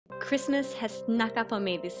Christmas has snuck up on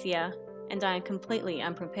me this year, and I am completely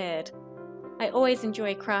unprepared. I always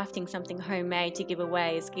enjoy crafting something homemade to give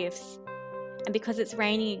away as gifts. And because it's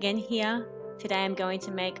raining again here, today I'm going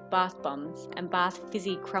to make bath bombs and bath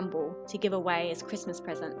fizzy crumble to give away as Christmas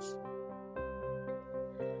presents.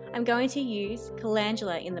 I'm going to use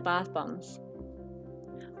calendula in the bath bombs,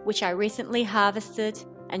 which I recently harvested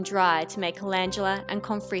and dried to make calendula and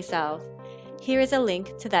comfrey salve. Here is a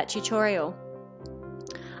link to that tutorial.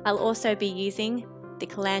 I'll also be using the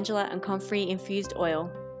calendula and comfrey infused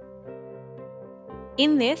oil.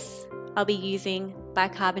 In this, I'll be using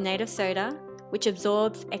bicarbonate of soda, which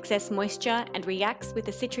absorbs excess moisture and reacts with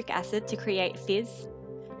the citric acid to create fizz.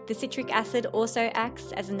 The citric acid also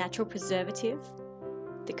acts as a natural preservative.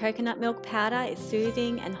 The coconut milk powder is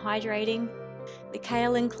soothing and hydrating. The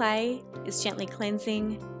kaolin clay is gently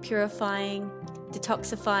cleansing, purifying,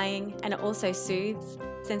 detoxifying, and it also soothes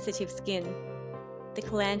sensitive skin. The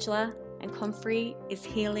calendula and comfrey is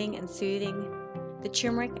healing and soothing. The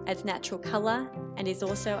turmeric adds natural colour and is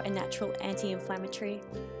also a natural anti-inflammatory.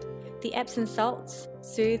 The Epsom salts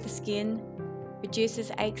soothe the skin, reduces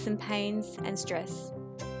aches and pains and stress.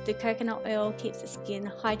 The coconut oil keeps the skin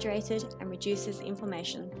hydrated and reduces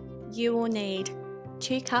inflammation. You will need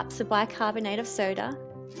 2 cups of bicarbonate of soda,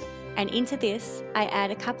 and into this I add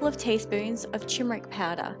a couple of teaspoons of turmeric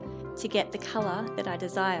powder to get the colour that I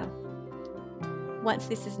desire. Once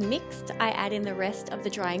this is mixed, I add in the rest of the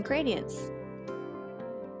dry ingredients.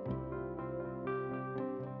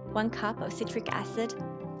 1 cup of citric acid,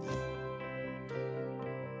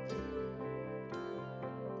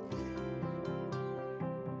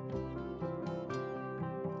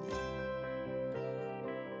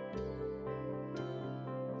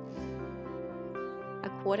 a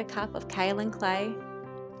 1/4 cup of kaolin clay,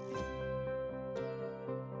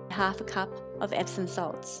 1/2 cup of Epsom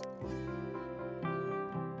salts,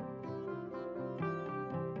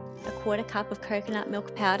 a 1/4 cup of coconut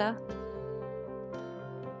milk powder,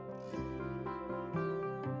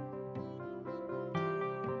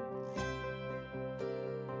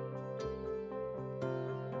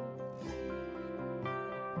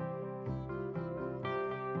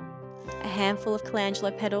 a handful of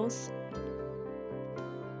calendula petals.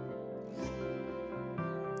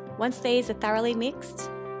 Once these are thoroughly mixed,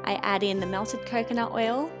 I add in the melted coconut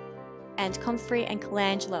oil and comfrey and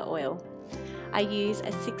calendula oil. I use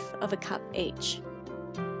a 1/6 of a cup each.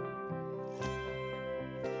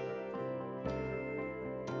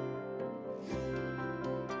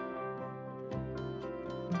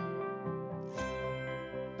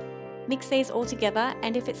 Mix these all together,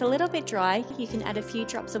 and if it's a little bit dry, you can add a few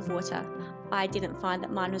drops of water. I didn't find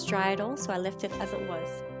that mine was dry at all, so I left it as it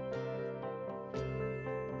was.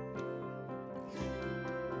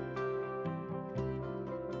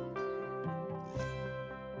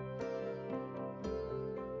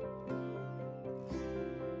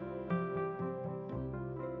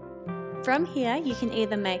 From here, you can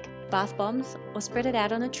either make bath bombs or spread it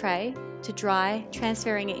out on a tray to dry,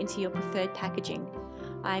 transferring it into your preferred packaging.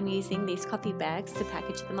 I'm using these coffee bags to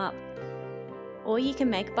package them up. Or you can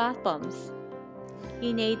make bath bombs.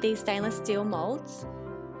 You need these stainless steel moulds,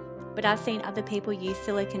 but I've seen other people use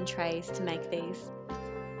silicone trays to make these.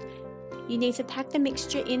 You need to pack the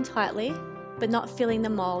mixture in tightly, but not filling the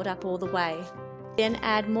mould up all the way. Then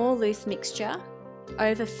add more loose mixture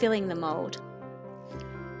over filling the mould.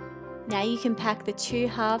 Now you can pack the 2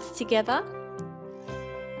 halves together,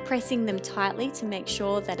 pressing them tightly to make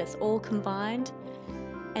sure that it's all combined,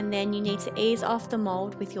 and then you need to ease off the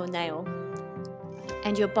mould with your nail,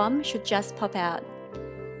 and your bomb should just pop out.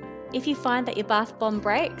 If you find that your bath bomb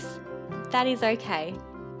breaks, that is okay.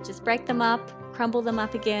 Just break them up, crumble them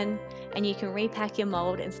up again, and you can repack your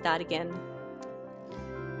mould and start again.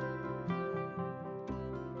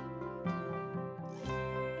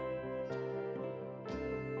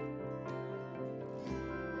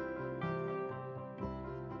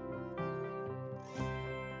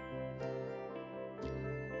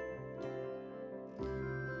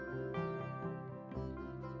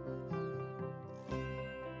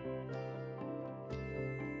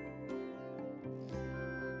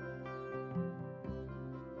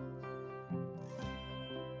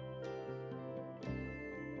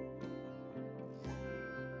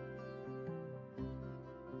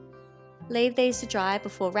 Leave these to dry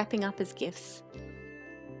before wrapping up as gifts.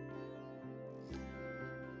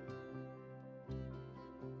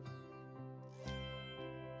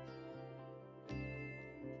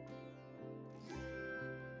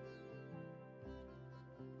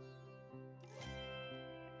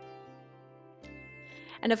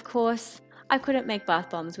 And of course, I couldn't make bath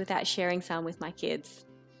bombs without sharing some with my kids.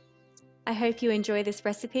 I hope you enjoy this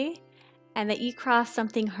recipe and that you craft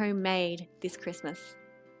something homemade this Christmas.